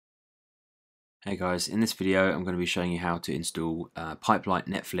Hey guys, in this video I'm going to be showing you how to install Pipelight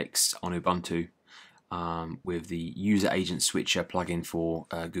Netflix on Ubuntu with the user agent switcher plugin for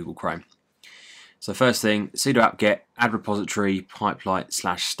Google Chrome. So first thing, sudo apt-get add-apt-repository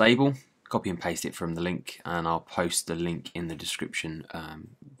pipelight/stable, copy and paste it from the link, and I'll post the link in the description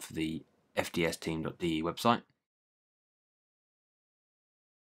for the fdsteam.de website.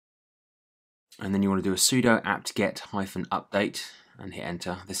 And then you want to do a sudo apt-get -update and hit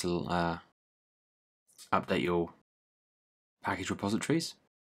enter. This will update your package repositories.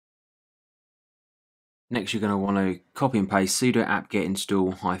 Next, you're going to want to copy and paste sudo apt-get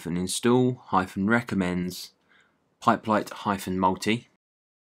install -recommends pipelight-multi.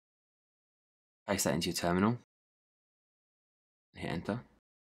 Paste that into your terminal. Hit enter.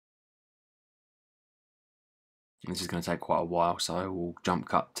 This is going to take quite a while, so we'll jump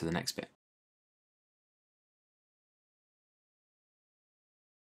cut to the next bit.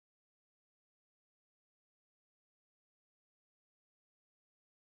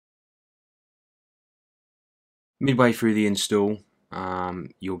 Midway through the install,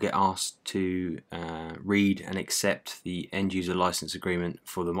 you'll get asked to read and accept the end user license agreement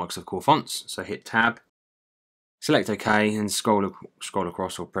for the Microsoft Core fonts. So hit tab, select OK, and scroll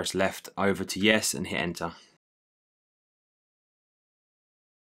across or press left over to yes and hit enter.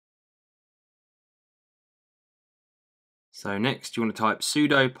 So next you want to type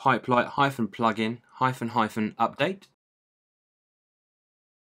sudo pipelight-plugin --update.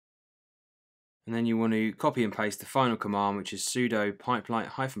 And then you want to copy and paste the final command, which is sudo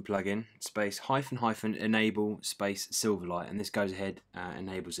pipelight-plugin -- enable silverlight, and this goes ahead and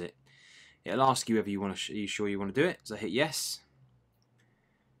enables it. It'll ask you whether are you sure you want to do it, so hit yes,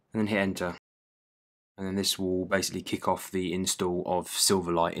 and then hit enter. And then this will basically kick off the install of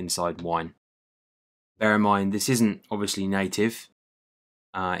Silverlight inside Wine. Bear in mind, this isn't obviously native.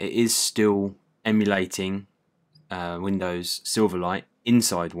 It is still emulating Windows Silverlight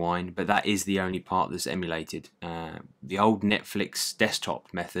inside Wine, but that is the only part that's emulated. The old Netflix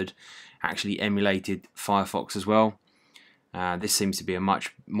desktop method actually emulated Firefox as well. This seems to be a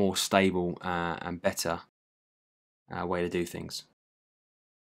much more stable and better way to do things.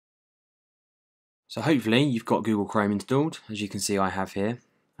 So hopefully you've got Google Chrome installed, as you can see I have here.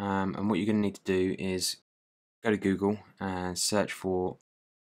 And what you're going to need to do is go to Google and search for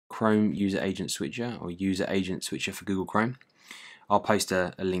Chrome User Agent Switcher or User Agent Switcher for Google Chrome. I'll post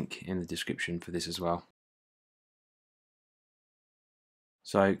a link in the description for this as well.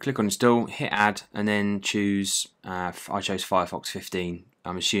 So click on install, hit add, and then choose, I chose Firefox 15.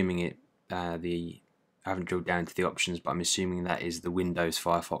 I'm assuming I haven't drilled down into the options, but I'm assuming that is the Windows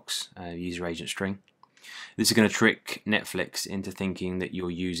Firefox user agent string. This is going to trick Netflix into thinking that you're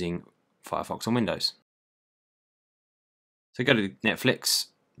using Firefox on Windows. So go to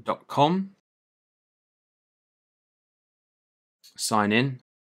netflix.com, sign in.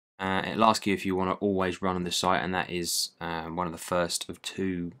 It'll ask you if you want to always run on the site, and that is one of the first of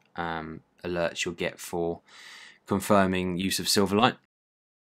two alerts you'll get for confirming use of Silverlight.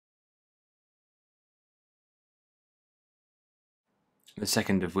 The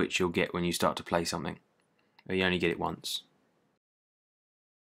second of which you'll get when you start to play something. You only get it once.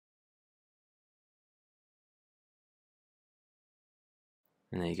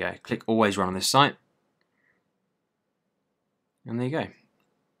 And there you go. Click always run on this site. And there you go.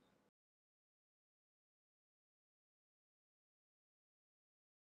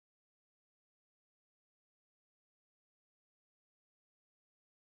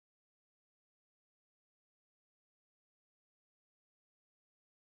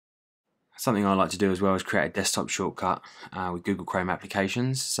 Something I like to do as well is create a desktop shortcut with Google Chrome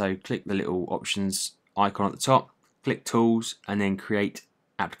applications. So click the little options icon at the top, click tools, and then create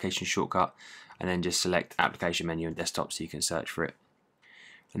application shortcut, and then just select application menu and desktop so you can search for it.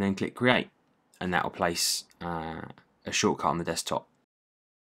 And then click create, and that will place a shortcut on the desktop,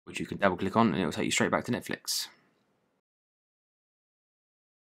 which you can double click on, and it will take you straight back to Netflix.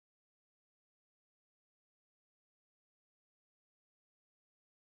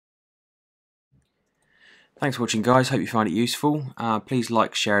 Thanks for watching guys, hope you find it useful. Please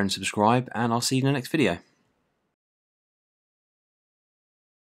like, share and subscribe, and I'll see you in the next video.